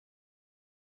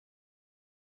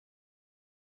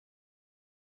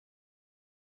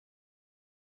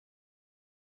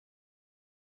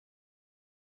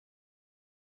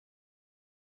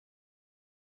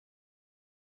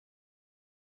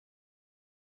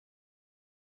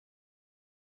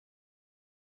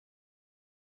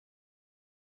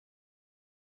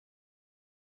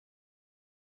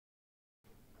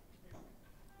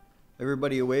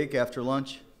Everybody awake after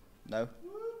lunch? No?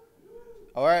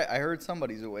 All right, I heard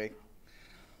somebody's awake.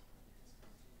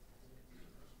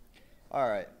 All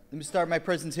right, let me start my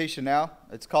presentation now.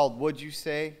 It's called What'd You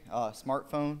Say?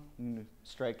 Smartphone. I'm going to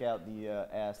strike out the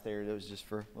ass there. That was just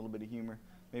for a little bit of humor.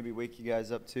 Maybe wake you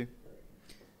guys up too.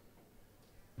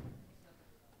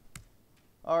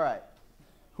 All right,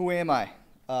 who am I?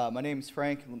 My name is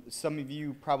Frank. Some of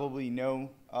you probably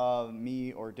know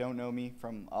me or don't know me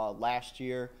from last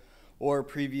year or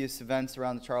previous events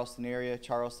around the Charleston area.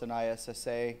 Charleston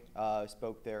ISSA,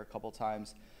 spoke there a couple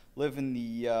times. Live in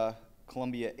the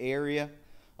Columbia area.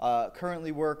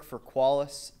 Currently work for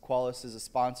Qualys. Qualys is a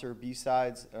sponsor of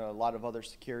BSides, a lot of other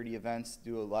security events,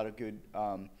 do a lot of good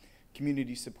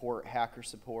community support, hacker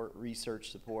support,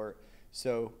 research support.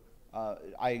 So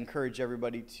I encourage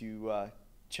everybody to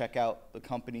check out the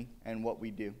company and what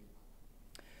we do.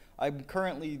 I'm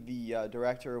currently the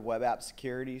director of web app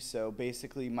security, so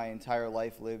basically my entire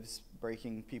life lives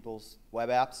breaking people's web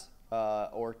apps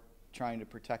or trying to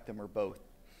protect them, or both.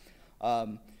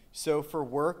 So for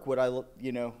work,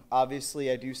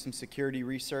 obviously I do some security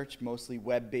research, mostly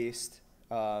web-based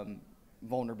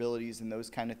vulnerabilities and those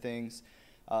kind of things.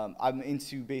 I'm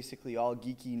into basically all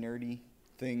geeky, nerdy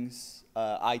things,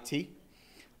 IT.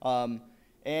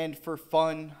 And for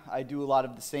fun, I do a lot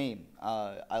of the same.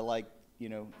 I like,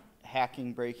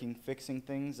 hacking, breaking, fixing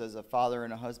things. As a father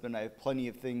and a husband, I have plenty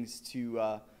of things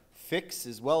to fix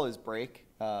as well as break,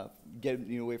 get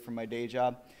away from my day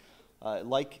job.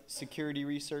 Like security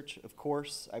research, of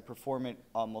course, I perform it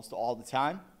almost all the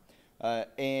time.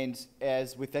 And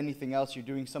as with anything else, you're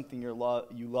doing something you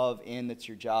love and that's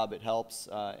your job. It helps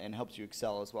and helps you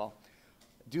excel as well.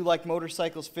 I do like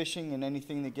motorcycles, fishing, and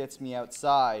anything that gets me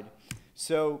outside.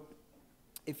 So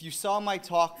if you saw my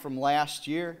talk from last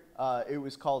year, it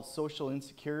was called Social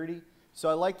Insecurity. So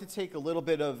I like to take a little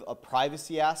bit of a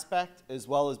privacy aspect as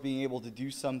well as being able to do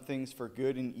some things for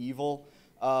good and evil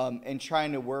and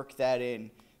trying to work that in.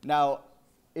 Now,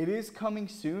 it is coming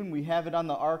soon. We have it on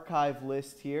the archive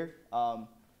list here.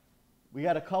 We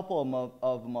got a couple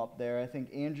of them up there. I think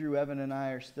Andrew, Evan, and I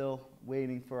are still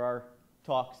waiting for our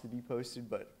talks to be posted,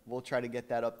 but we'll try to get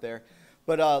that up there.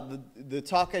 But the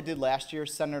talk I did last year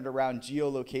centered around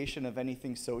geolocation of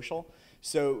anything social.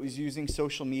 So it was using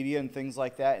social media and things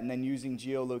like that, and then using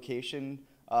geolocation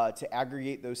to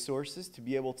aggregate those sources to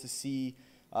be able to see,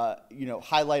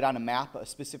 highlight on a map a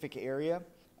specific area,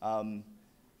 and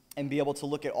be able to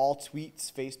look at all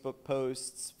tweets, Facebook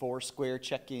posts, Foursquare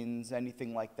check-ins,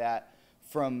 anything like that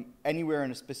from anywhere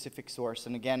in a specific source.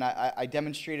 And again, I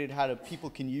demonstrated how people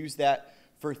can use that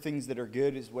for things that are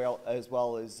good as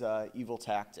well as evil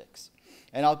tactics.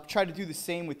 And I'll try to do the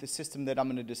same with the system that I'm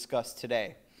going to discuss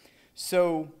today.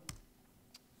 So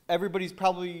everybody's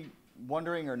probably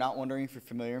wondering or not wondering if you're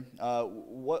familiar.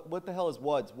 What the hell is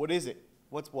WUDS? What is it?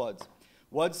 What's WUDS?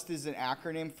 WUDS is an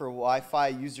acronym for Wi-Fi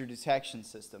User Detection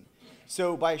System.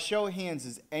 So by a show of hands,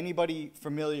 is anybody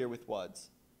familiar with WUDS?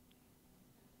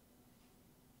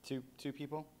 Two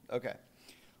people? Okay.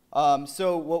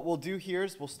 So what we'll do here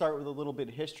is we'll start with a little bit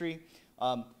of history.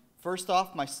 First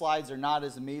off, my slides are not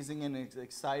as amazing and as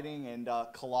exciting and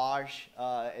collage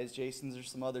as Jason's or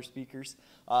some other speakers,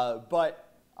 but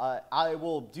I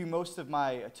will do most of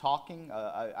my talking.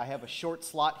 I have a short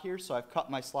slot here, so I've cut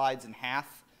my slides in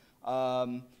half.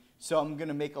 So I'm going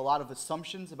to make a lot of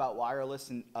assumptions about wireless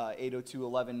and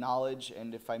 802.11 knowledge,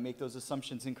 and if I make those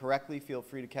assumptions incorrectly, feel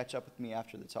free to catch up with me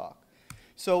after the talk.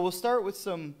 So we'll start with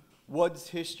some WUDS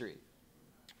history.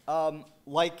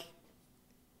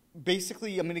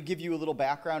 Basically, I'm going to give you a little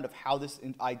background of how this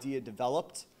idea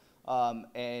developed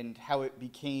and how it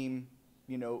became,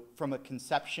 from a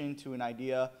conception to an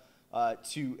idea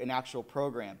to an actual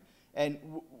program. And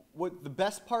what the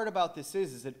best part about this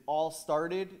is it all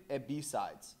started at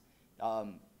BSides.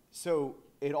 So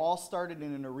it all started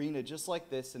in an arena just like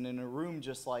this and in a room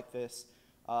just like this.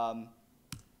 Of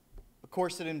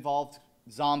course, it involved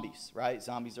zombies, right?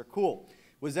 Zombies are cool.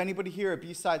 Was anybody here at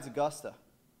BSides Augusta?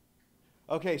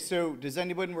 Okay, so does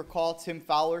anybody recall Tim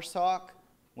Fowler's talk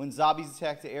when zombies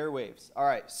attacked the airwaves? All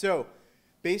right, so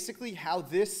basically how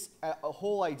this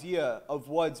whole idea of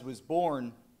WUDS was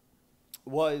born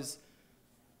was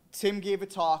Tim gave a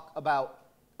talk about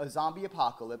a zombie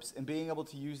apocalypse and being able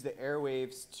to use the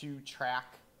airwaves to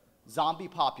track zombie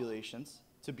populations,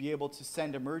 to be able to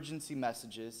send emergency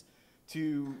messages,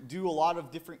 to do a lot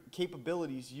of different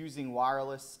capabilities using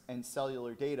wireless and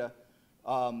cellular data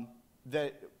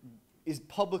that is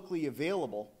publicly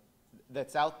available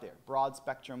that's out there. Broad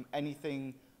spectrum,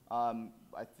 anything, I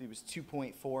think it was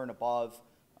 2.4 and above,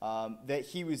 that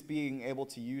he was being able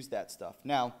to use that stuff.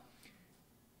 Now,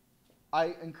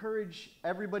 I encourage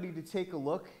everybody to take a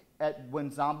look at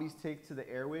when zombies take to the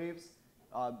airwaves.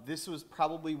 This was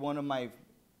probably one of my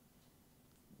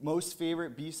most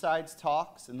favorite B-Sides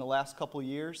talks in the last couple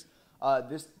years.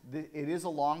 It is a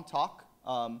long talk.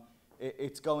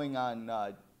 It's going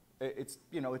on. It's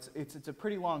a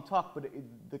pretty long talk, but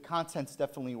the content's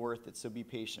definitely worth it. So be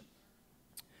patient.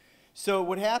 So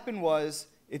what happened was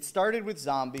it started with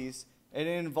zombies, and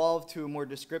it evolved to a more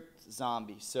descriptive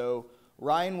zombie. So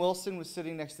Ryan Wilson was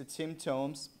sitting next to Tim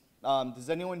Tomes. Is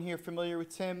anyone here familiar with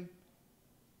Tim?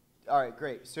 All right,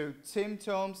 great. So Tim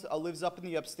Tomes lives up in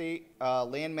the upstate.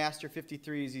 Landmaster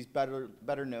 53 is he's better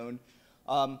known.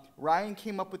 Ryan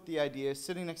came up with the idea,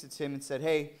 sitting next to Tim, and said,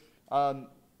 hey,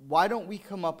 why don't we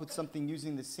come up with something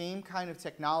using the same kind of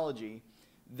technology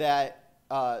that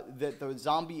the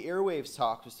zombie airwaves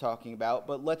talk was talking about,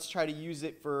 but let's try to use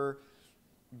it for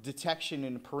detection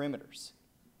in perimeters.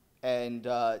 And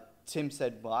Tim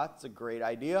said, well, that's a great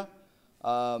idea.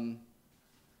 I'm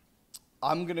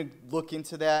going to look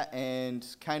into that, and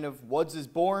kind of WUDS is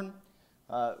born.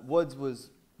 WUDS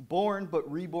was born,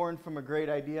 but reborn from a great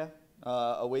idea.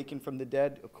 Awakened from the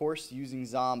dead, of course, using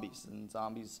zombies. And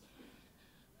zombies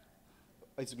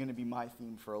is going to be my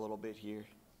theme for a little bit here.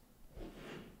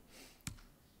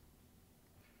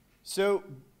 So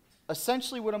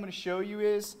essentially what I'm going to show you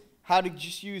is how to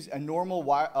just use a normal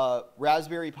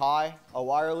Raspberry Pi, a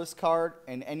wireless card,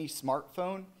 and any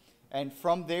smartphone. And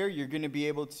from there, you're going to be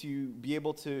able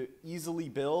to easily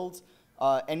build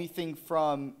anything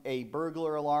from a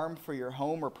burglar alarm for your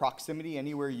home or proximity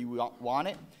anywhere you want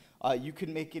it. You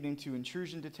can make it into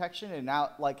intrusion detection, and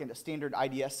not like a standard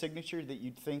IDS signature that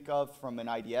you'd think of from an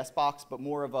IDS box, but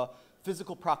more of a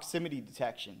physical proximity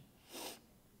detection.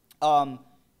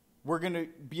 We're going to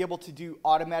be able to do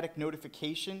automatic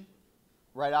notification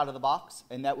right out of the box,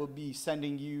 and that will be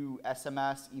sending you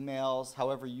SMS, emails,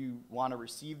 however you want to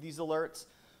receive these alerts.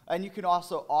 And you can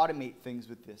also automate things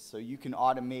with this. So you can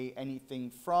automate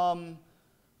anything from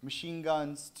machine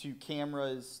guns to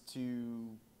cameras to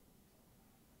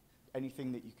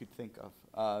anything that you could think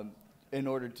of in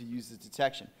order to use the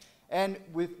detection. And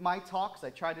with my talks, I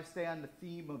try to stay on the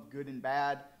theme of good and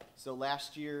bad. So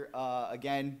last year,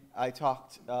 again, I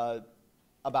talked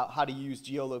about how to use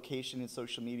geolocation and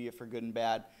social media for good and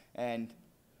bad. And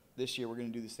this year, we're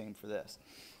going to do the same for this.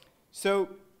 So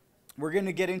we're going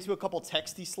to get into a couple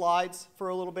texty slides for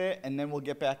a little bit, and then we'll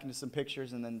get back into some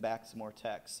pictures and then back some more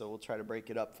text. So we'll try to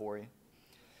break it up for you.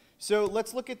 So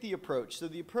let's look at the approach. So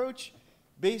the approach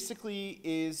basically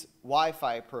is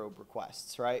Wi-Fi probe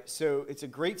requests, right? So it's a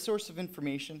great source of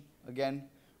information, again,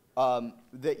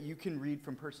 that you can read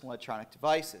from personal electronic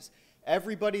devices.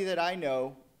 Everybody that I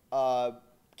know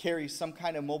carries some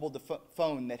kind of mobile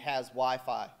phone that has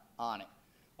Wi-Fi on it.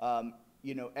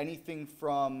 You know, anything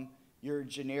from your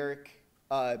generic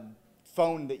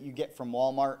phone that you get from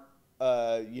Walmart,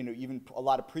 you know, even a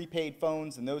lot of prepaid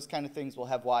phones and those kind of things will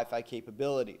have Wi-Fi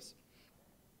capabilities.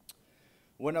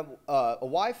 When a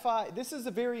Wi-Fi, this is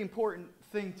a very important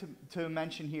thing to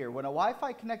mention here. When a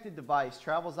Wi-Fi connected device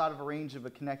travels out of a range of a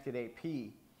connected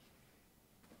AP,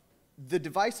 the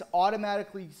device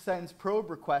automatically sends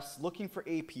probe requests looking for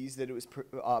APs that it was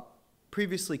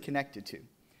previously connected to.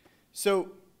 So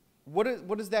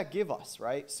what does that give us,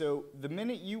 right? So the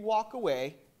minute you walk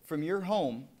away from your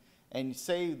home and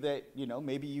say that, you know,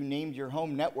 maybe you named your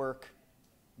home network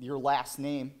your last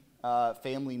name,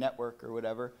 family network or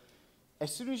whatever,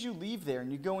 as soon as you leave there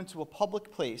and you go into a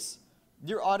public place,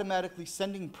 you're automatically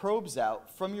sending probes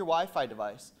out from your Wi-Fi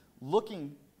device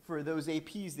looking for those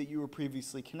APs that you were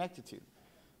previously connected to.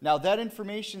 Now, that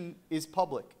information is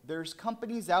public. There's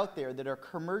companies out there that are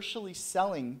commercially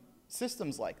selling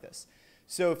systems like this.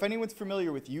 So if anyone's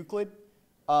familiar with Euclid,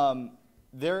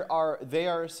 they are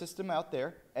a system out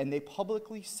there, and they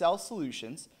publicly sell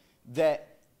solutions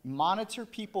that monitor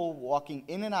people walking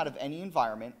in and out of any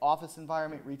environment, office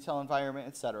environment, retail environment,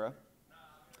 etc.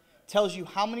 Tells you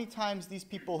how many times these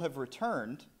people have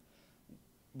returned,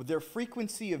 their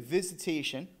frequency of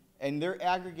visitation, and they're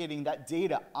aggregating that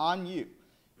data on you.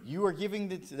 You are giving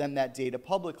them that data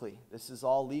publicly. This is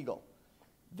all legal.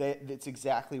 That's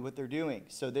exactly what they're doing.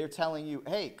 So they're telling you,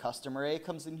 hey, customer A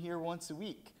comes in here once a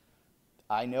week.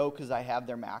 I know because I have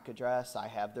their MAC address, I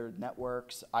have their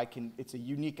networks, it's a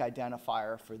unique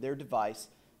identifier for their device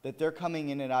that they're coming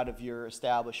in and out of your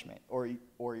establishment or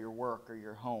your work or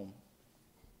your home.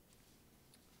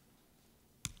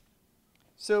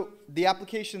 So the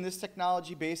application of this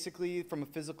technology basically from a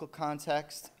physical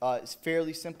context is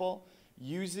fairly simple.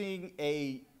 Using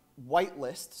a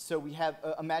whitelist, so we have,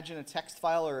 imagine a text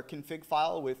file or a config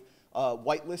file with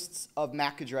whitelists of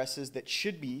MAC addresses that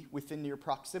should be within your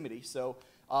proximity. So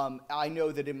I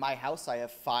know that in my house I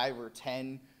have 5 or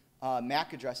 10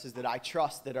 MAC addresses that I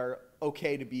trust that are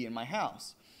okay to be in my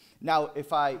house. Now,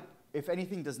 if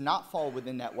anything does not fall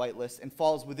within that whitelist and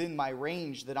falls within my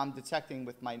range that I'm detecting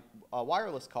with my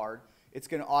wireless card, it's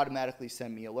going to automatically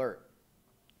send me alert.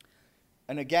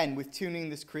 And again, with tuning,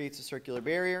 this creates a circular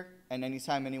barrier, and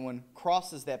anytime anyone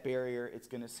crosses that barrier, it's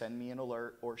going to send me an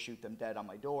alert or shoot them dead on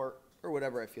my door or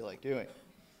whatever I feel like doing.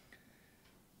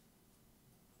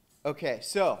 Okay,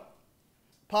 so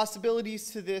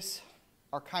possibilities to this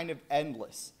are kind of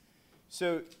endless.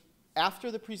 So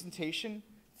after the presentation,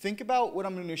 think about what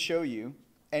I'm going to show you,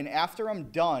 and after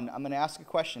I'm done, I'm going to ask a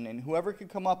question, and whoever can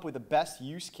come up with the best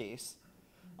use case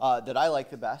that I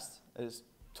like the best, is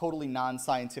totally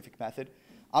non-scientific method,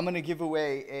 I'm going to give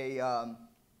away an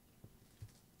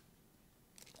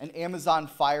Amazon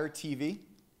Fire TV,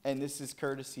 and this is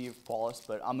courtesy of Paulus,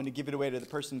 but I'm going to give it away to the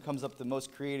person who comes up with the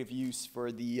most creative use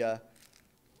for the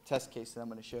test case that I'm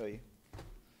going to show you.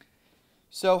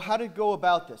 So how to go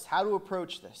about this? How to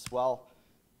approach this? Well,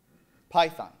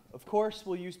 Python. Of course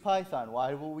we'll use Python.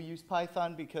 Why will we use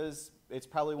Python? Because it's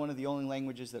probably one of the only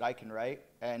languages that I can write.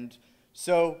 And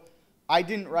so I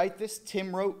didn't write this.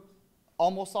 Tim wrote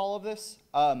almost all of this.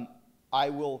 I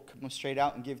will come straight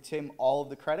out and give Tim all of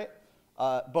the credit.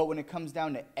 But when it comes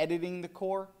down to editing the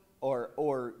core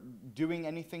or doing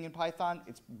anything in Python,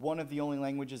 it's one of the only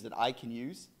languages that I can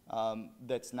use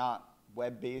that's not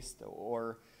web-based,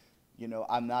 or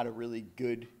I'm not a really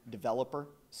good developer,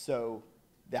 so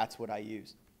that's what I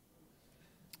use.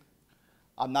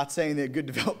 I'm not saying that good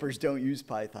developers don't use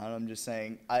Python. I'm just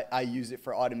saying I use it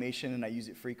for automation, and I use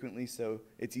it frequently, so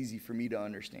it's easy for me to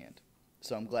understand.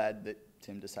 So I'm glad that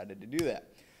Tim decided to do that.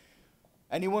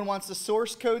 Anyone wants the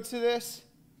source code to this?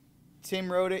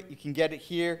 Tim wrote it. You can get it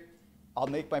here. I'll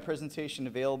make my presentation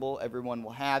available. Everyone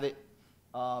will have it.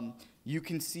 You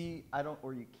can see,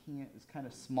 or you can't, it's kind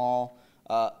of small.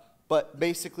 But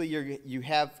basically, you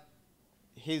have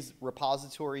his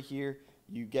repository here.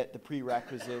 You get the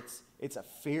prerequisites. It's a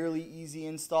fairly easy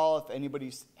install if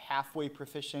anybody's halfway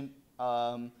proficient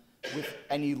with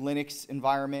any Linux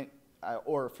environment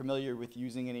or familiar with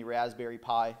using any Raspberry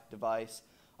Pi device.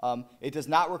 It does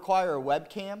not require a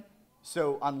webcam,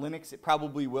 so on Linux it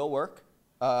probably will work.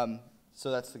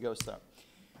 So that's the go start.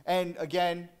 And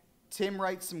again, Tim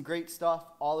writes some great stuff.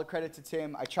 All the credit to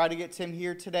Tim. I tried to get Tim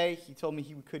here today. He told me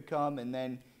he could come, and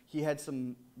then he had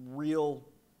some real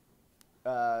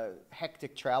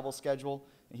hectic travel schedule,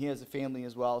 and he has a family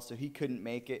as well, so he couldn't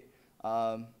make it.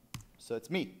 So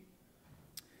it's me.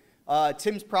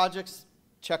 Tim's projects,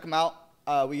 check them out.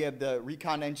 We have the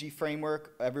Recon NG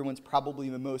framework. Everyone's probably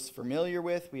the most familiar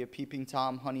with. We have Peeping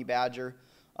Tom, Honey Badger,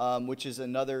 which is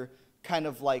another kind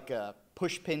of like a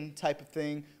pushpin type of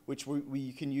thing, which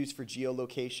we can use for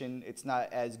geolocation. It's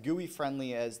not as GUI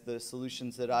friendly as the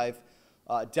solutions that I've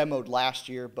demoed last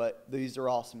year, but these are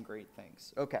all some great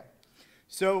things. Okay,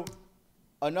 so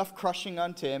enough crushing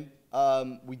on Tim.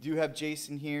 We do have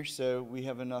Jason here, so we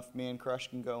have enough man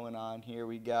crushing going on here.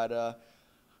 We got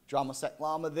Drama Sec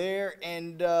Llama there,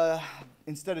 and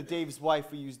instead of Dave's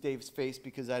wife, we used Dave's face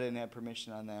because I didn't have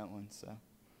permission on that one. So,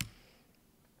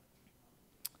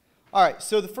 all right.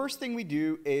 So the first thing we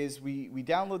do is we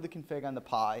download the config on the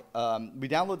Pi. We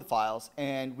download the files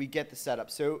and we get the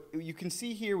setup. So you can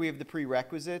see here we have the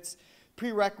prerequisites.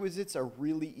 Prerequisites are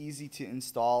really easy to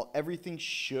install. Everything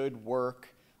should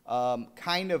work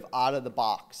kind of out of the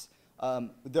box.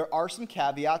 There are some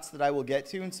caveats that I will get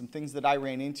to and some things that I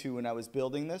ran into when I was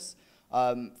building this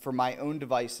for my own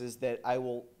devices that I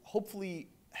will hopefully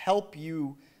help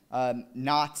you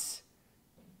not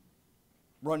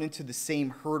run into the same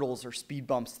hurdles or speed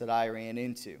bumps that I ran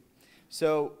into.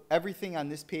 So everything on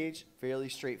this page, fairly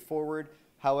straightforward.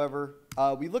 However,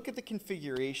 we look at the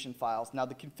configuration files. Now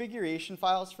the configuration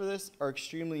files for this are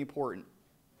extremely important.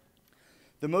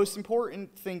 The most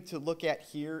important thing to look at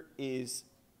here is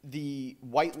the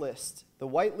whitelist. The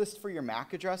whitelist for your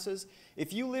MAC addresses.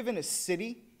 If you live in a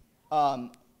city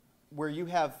where you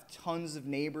have tons of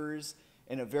neighbors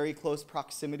in a very close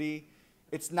proximity,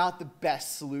 it's not the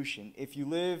best solution. If you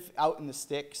live out in the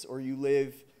sticks or you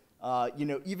live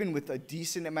even with a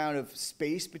decent amount of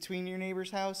space between your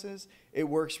neighbors' houses, it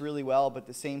works really well, but at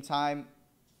the same time,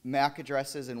 MAC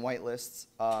addresses and whitelists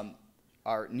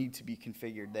need to be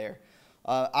configured there.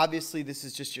 Obviously, this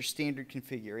is just your standard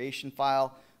configuration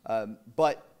file,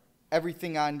 but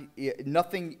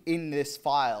nothing in this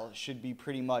file should be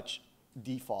pretty much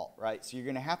default, right? So you're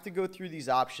going to have to go through these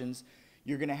options.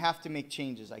 You're going to have to make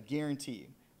changes, I guarantee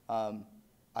you.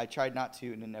 I tried not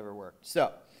to, and it never worked.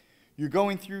 So you're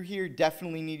going through here,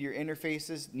 definitely need your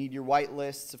interfaces, need your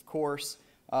whitelists, of course.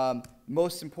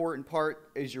 Most important part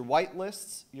is your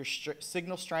whitelists, your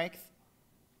signal strength,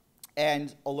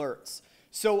 and alerts.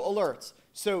 So alerts.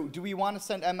 So do we want to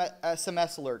send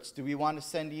SMS alerts? Do we want to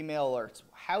send email alerts?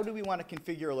 How do we want to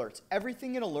configure alerts?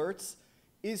 Everything in alerts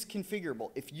is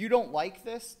configurable. If you don't like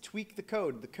this, tweak the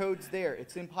code. The code's there.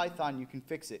 It's in Python. You can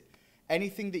fix it.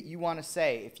 Anything that you want to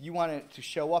say, if you want it to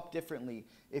show up differently,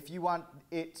 if you want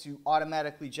it to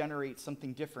automatically generate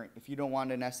something different, if you don't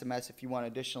want an SMS, if you want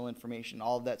additional information,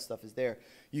 all of that stuff is there.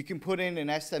 You can put in an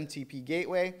SMTP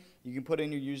gateway. You can put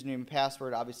in your username and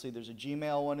password. Obviously, there's a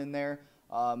Gmail one in there.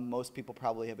 Most people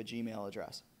probably have a Gmail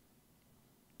address.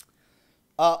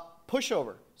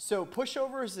 Pushover. So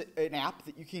Pushover is an app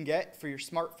that you can get for your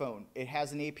smartphone. It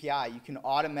has an API. You can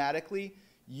automatically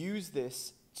use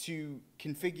this to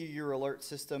configure your alert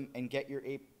system and get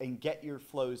your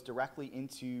flows directly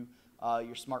into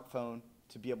your smartphone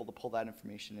to be able to pull that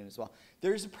information in as well.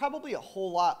 There's probably a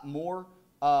whole lot more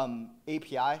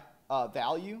API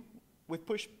value with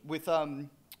Pushover.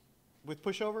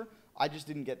 I just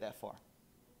didn't get that far,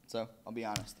 so I'll be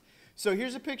honest. So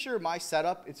here's a picture of my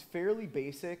setup. It's fairly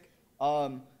basic.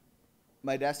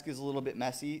 My desk is a little bit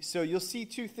messy. So you'll see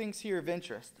two things here of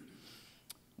interest.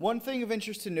 One thing of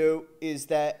interest to note is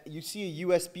that you see a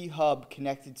USB hub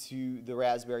connected to the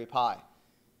Raspberry Pi.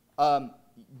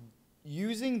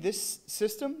 Using this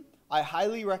system, I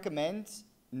highly recommend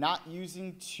not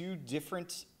using two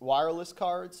different wireless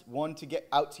cards, one to get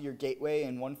out to your gateway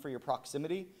and one for your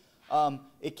proximity.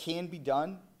 It can be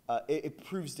done. It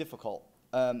proves difficult.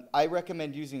 I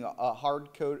recommend using a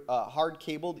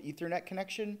hard-cabled Ethernet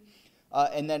connection,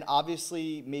 and then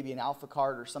obviously maybe an alpha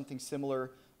card or something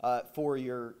similar for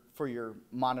your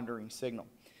monitoring signal.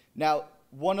 Now,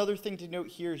 one other thing to note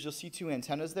here is you'll see two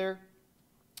antennas there.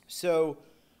 So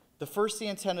the first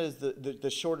antenna is the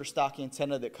shorter stock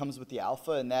antenna that comes with the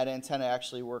alpha, and that antenna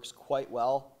actually works quite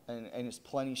well and is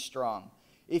plenty strong.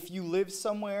 If you live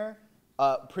somewhere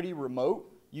pretty remote,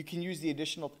 you can use the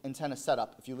additional antenna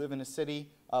setup. If you live in a city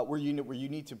where you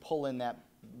need to pull in that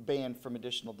band from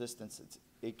additional distances,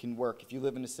 it can work. If you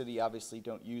live in a city, obviously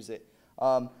don't use it.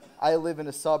 I live in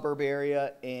a suburb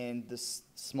area, and this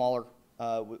smaller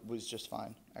was just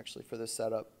fine, actually, for this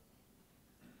setup.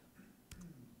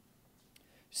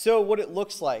 So what it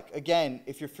looks like, again,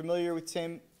 if you're familiar with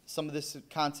Tim, some of this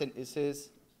content is his,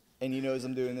 and he knows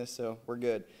I'm doing this, so we're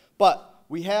good. But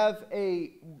we have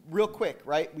real quick,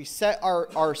 right? We set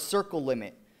our circle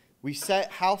limit. We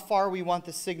set how far we want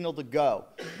the signal to go.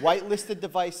 Whitelisted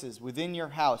devices within your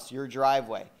house, your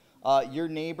driveway. Your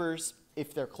neighbors,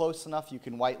 if they're close enough, you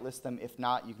can whitelist them. If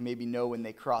not, you can maybe know when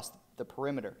they cross the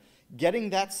perimeter. Getting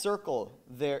that circle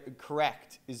there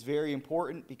correct is very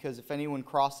important, because if anyone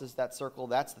crosses that circle,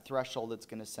 that's the threshold that's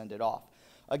going to send it off.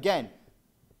 Again,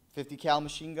 50 cal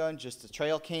machine gun, just a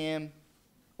trail cam,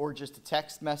 or just a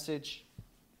text message.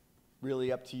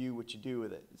 Really up to you what you do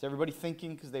with it. Is everybody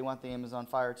thinking because they want the Amazon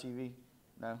Fire TV?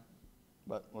 No?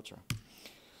 But we'll try.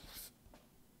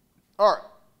 All right.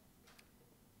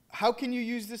 How can you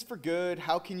use this for good?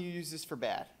 How can you use this for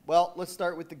bad? Well, let's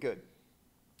start with the good.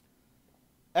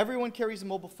 Everyone carries a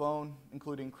mobile phone,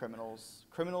 including criminals.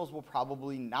 Criminals will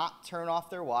probably not turn off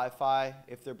their Wi-Fi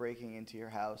if they're breaking into your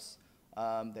house.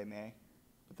 They may,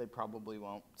 but they probably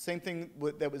won't. Same thing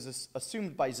that was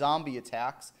assumed by zombie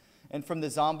attacks. And from the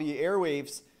zombie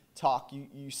airwaves talk,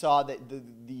 you saw that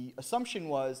the assumption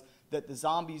was that the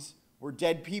zombies were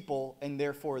dead people, and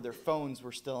therefore their phones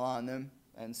were still on them,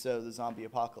 and so the zombie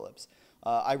apocalypse.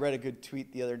 I read a good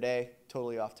tweet the other day,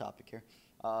 totally off topic here,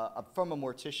 from a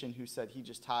mortician who said he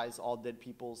just ties all dead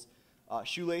people's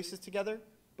shoelaces together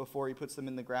before he puts them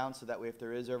in the ground, so that way if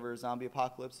there is ever a zombie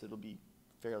apocalypse, it'll be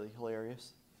fairly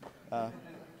hilarious.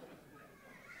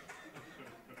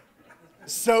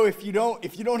 So if you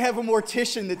don't have a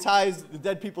mortician that ties the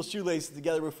dead people's shoelaces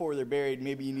together before they're buried,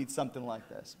 maybe you need something like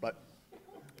this.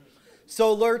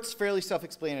 So alerts, fairly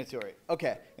self-explanatory.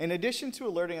 Okay, in addition to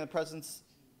alerting on the presence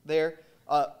there,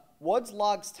 WUDS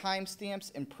logs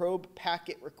timestamps and probe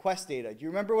packet request data. Do you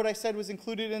remember what I said was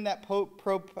included in that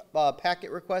probe packet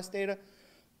request data?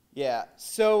 Yeah,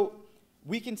 so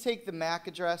we can take the MAC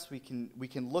address, we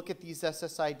can look at these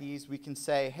SSIDs, we can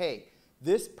say, hey,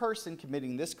 this person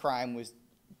committing this crime was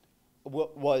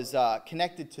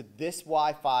connected to this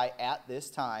Wi-Fi at this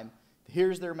time.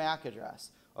 Here's their MAC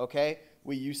address. Okay,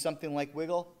 we use something like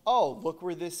Wiggle. Oh, look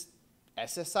where this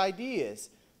SSID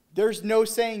is. There's no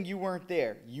saying you weren't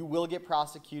there. You will get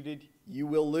prosecuted. You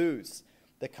will lose.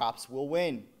 The cops will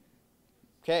win.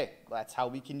 Okay, that's how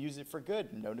we can use it for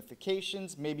good.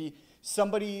 Notifications. Maybe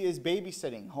somebody is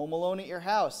babysitting, home alone at your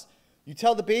house. You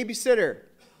tell the babysitter,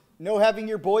 No having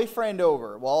your boyfriend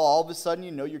over. Well, all of a sudden, you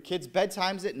know your kid's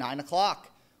bedtime's at 9 o'clock.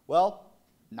 Well,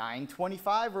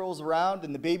 9:25 rolls around,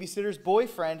 and the babysitter's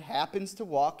boyfriend happens to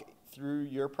walk through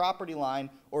your property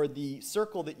line or the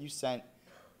circle that you set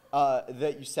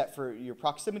for your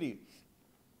proximity,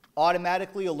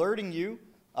 automatically alerting you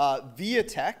via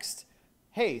text,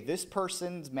 hey, this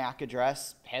person's MAC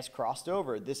address has crossed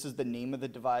over. This is the name of the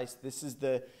device. This is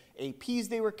the APs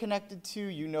they were connected to.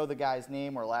 You know the guy's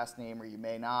name or last name, or you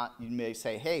may not. You may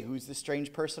say, hey, who's this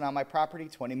strange person on my property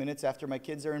 20 minutes after my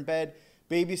kids are in bed?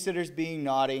 Babysitter's being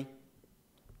naughty.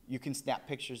 You can snap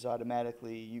pictures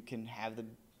automatically. You can have the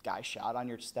guy shot on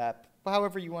your step,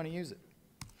 however you want to use it.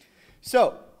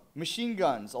 So, machine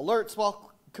guns, alerts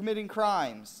while committing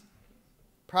crimes.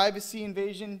 Privacy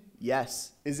invasion?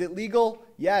 Yes. Is it legal?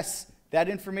 Yes. That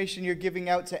information you're giving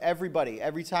out to everybody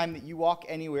every time that you walk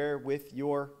anywhere with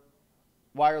your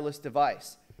wireless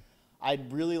device.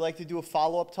 I'd really like to do a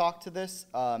follow-up talk to this.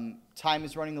 Time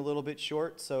is running a little bit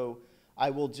short, so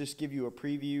I will just give you a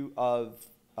preview of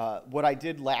what I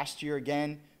did last year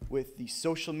again with the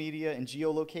social media and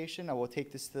geolocation. I will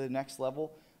take this to the next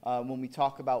level when we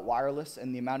talk about wireless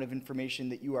and the amount of information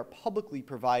that you are publicly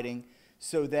providing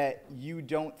so that you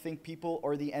don't think people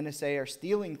or the NSA are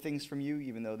stealing things from you,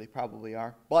 even though they probably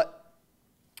are. But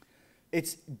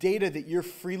it's data that you're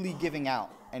freely giving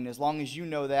out. And as long as you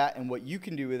know that and what you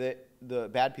can do with it, the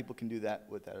bad people can do that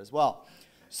with that as well.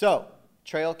 So,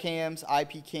 trail cams,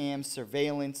 IP cams,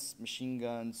 surveillance, machine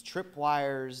guns,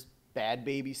 tripwires, bad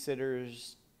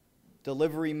babysitters,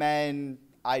 delivery men,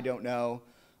 I don't know.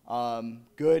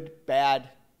 Good, bad,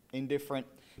 indifferent.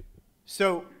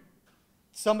 So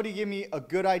somebody give me a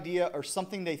good idea or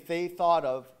something that they thought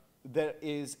of that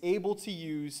is able to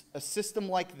use a system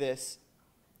like this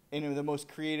in the most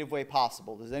creative way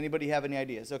possible. Does anybody have any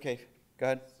ideas? Okay, go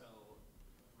ahead. So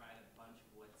provide a bunch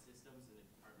of WUDS systems in a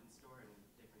department store in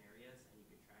different areas, and you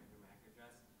could track their MAC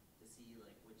address to see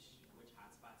like which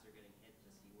hotspots are getting hit,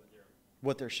 to see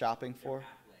what they're shopping for.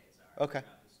 Pathways are okay.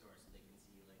 throughout the store, so they can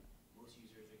see like most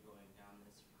users are going down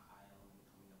this aisle and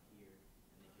coming up here,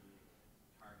 and they can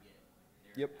target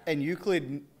their Yep. And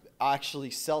Euclid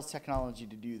actually sells technology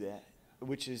to do that,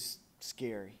 which is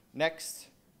scary. Next.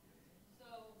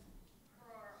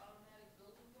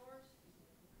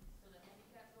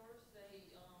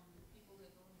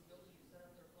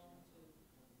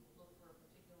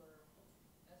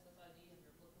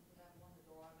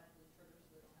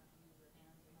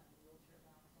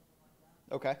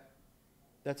 Okay,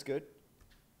 that's good.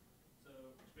 So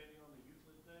expanding on the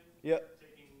Euclid thing, yep.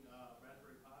 Taking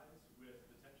Raspberry Pis with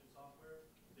detection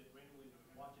software that randomly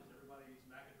watches everybody's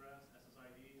MAC address,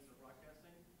 SSID for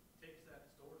broadcasting, takes that,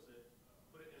 stores it,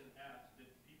 put it in an app that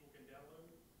people can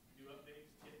download, do updates,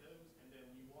 hit those, and then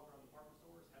you walk around department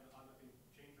stores, have it automatically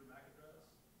change your MAC address,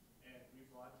 and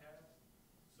rebroadcast.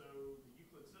 So the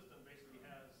Euclid system basically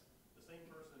has the same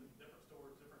person, different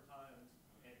stores, different times,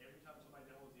 and every time somebody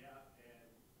downloads the app and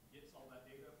gets all that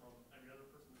data from every other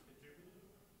person that's contributed,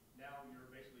 now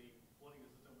you're basically flooding the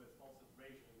system with false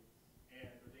information, and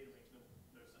their data makes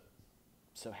no sense.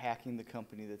 So hacking the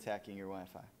company that's hacking your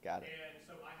Wi-Fi. Got it. And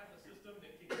so I have a system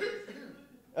that can use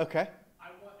Euclid. Okay. I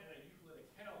want in a Euclid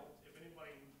account, if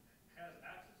anybody has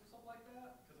access to something like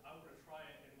that, because I'm going to try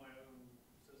it in my own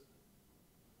system.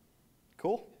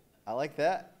 Cool. I like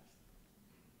that.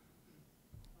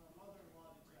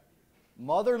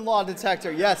 Mother-in-law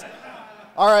detector, yes.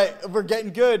 All right, we're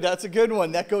getting good. That's a good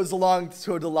one. That goes along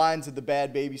to the lines of the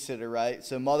bad babysitter, right?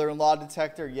 So mother-in-law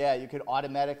detector, yeah, you could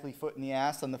automatically foot in the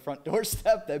ass on the front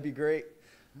doorstep. That'd be great.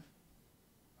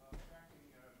 Tracking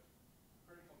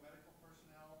critical medical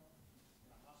personnel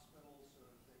in a hospital so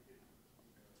that they could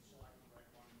select the right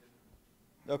one.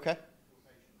 Okay.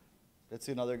 That's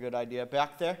another good idea.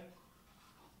 Back there?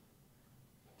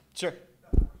 Sure.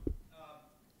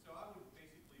 So I would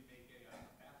basically make a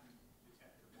bathroom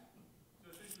detector.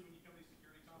 So essentially when you come to these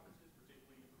security conferences,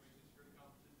 particularly information security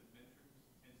conferences, the mentions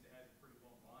tends to have a pretty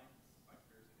long line by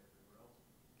comparison to everywhere else.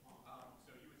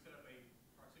 So you would set up a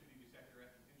proximity detector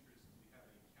at the entrance. We have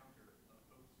a counter of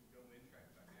folks who go in, track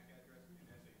by MAC address, and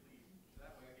as they leave. So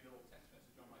that way I get a little text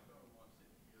message on my phone while I'm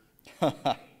sitting here.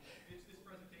 It's this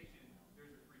presentation,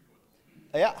 there's your free toilets.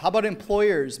 Yeah, how about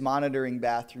employers monitoring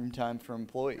bathroom time for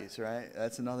employees, right?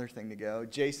 That's another thing to go.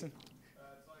 Jason?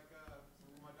 It's like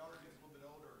when my daughter gets a little bit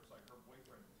older, it's like her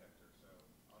boyfriend detector, so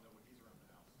I'll know when he's around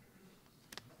the house.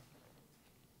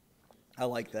 I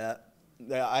like that.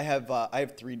 Yeah, I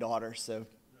have 3 daughters, so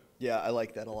yeah, I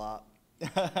like that a lot.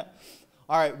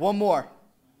 All right, one more.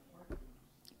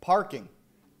 Parking.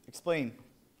 Explain. People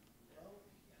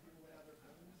would have their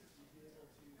phones to be able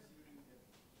to see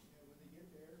when they get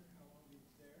there, how long it's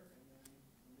there,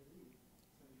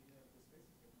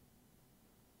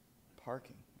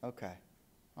 parking. Okay.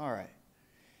 All right.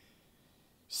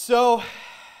 So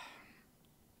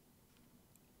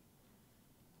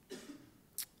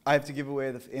I have to give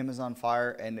away the Amazon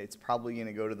Fire, and it's probably going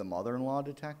to go to the mother-in-law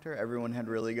detector. Everyone had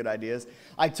really good ideas.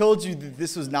 I told you that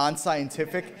this was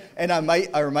non-scientific, and I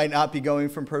might or might not be going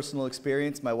from personal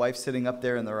experience. My wife's sitting up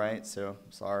there in the right, so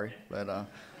sorry. But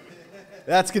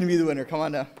that's going to be the winner. Come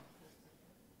on down.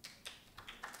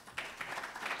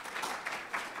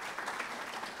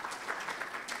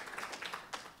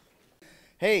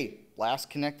 Hey, last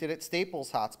connected at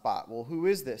Staples hotspot. Well, who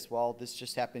is this? Well, this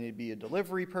just happened to be a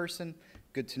delivery person.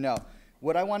 Good to know.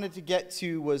 What I wanted to get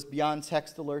to was beyond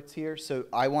text alerts here. So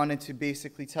I wanted to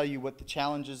basically tell you what the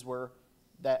challenges were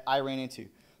that I ran into.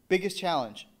 Biggest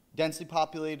challenge, densely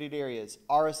populated areas,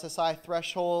 RSSI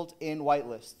threshold and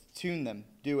whitelist. Tune them,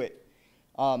 do it.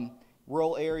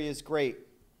 Rural areas, great.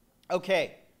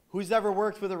 Okay, who's ever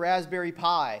worked with a Raspberry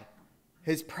Pi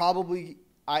has probably,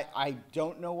 I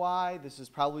don't know why, this is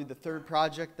probably the third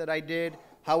project that I did.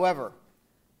 However,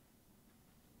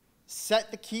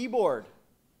 set the keyboard.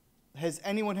 Has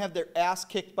anyone had their ass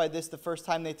kicked by this the first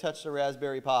time they touched a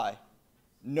Raspberry Pi?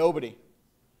 Nobody.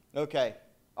 Okay,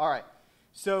 all right.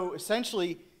 So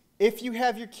essentially, if you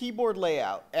have your keyboard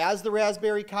layout as the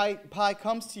Raspberry Pi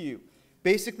comes to you,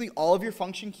 basically all of your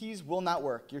function keys will not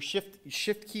work. Your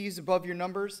shift keys above your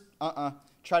numbers,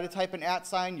 Try to type an @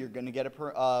 sign, you're going to get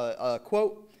a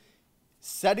quote.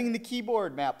 Setting the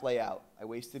keyboard map layout. I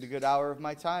wasted a good hour of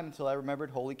my time until I remembered,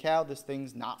 holy cow, this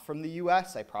thing's not from the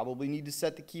US. I probably need to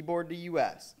set the keyboard to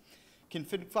US.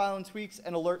 Config file and tweaks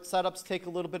and alert setups take a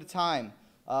little bit of time.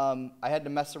 I had to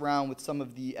mess around with some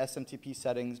of the SMTP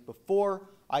settings before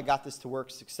I got this to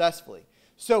work successfully.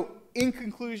 So, in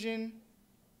conclusion,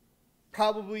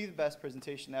 probably the best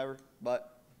presentation ever,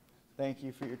 but thank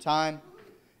you for your time.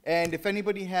 And if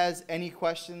anybody has any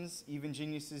questions, even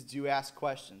geniuses do ask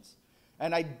questions.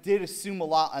 And I did assume a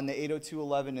lot on the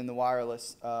 802.11 and the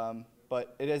wireless,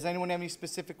 but does anyone have any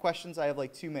specific questions? I have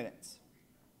like 2 minutes.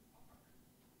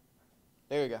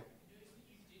 There you go.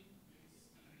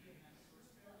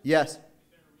 Yes.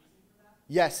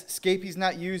 Yes, Scapy's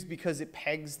not used because it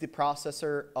pegs the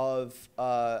processor of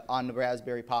on the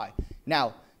Raspberry Pi.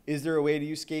 Now, is there a way to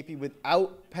use Scapy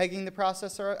without pegging the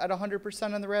processor at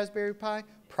 100% on the Raspberry Pi?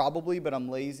 Probably, but I'm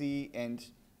lazy, and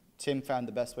Tim found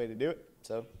the best way to do it.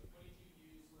 So,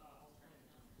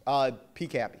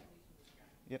 PCAPI.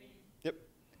 Yep.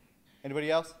 Anybody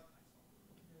else?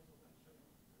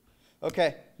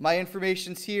 Okay, my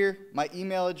information's here, my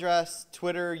email address,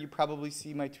 Twitter, you probably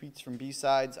see my tweets from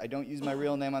B-Sides. I don't use my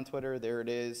real name on Twitter, there it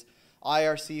is.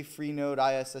 IRC, Freenode,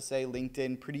 ISSA,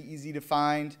 LinkedIn, pretty easy to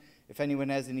find. If anyone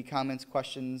has any comments,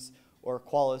 questions, or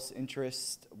Qualys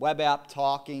interest, web app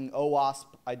talking, OWASP,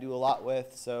 I do a lot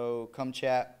with, so come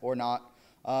chat or not.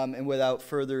 And without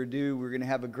further ado, we're going to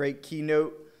have a great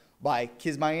keynote by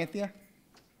Kismayanthia.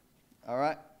 All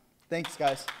right, thanks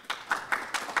guys.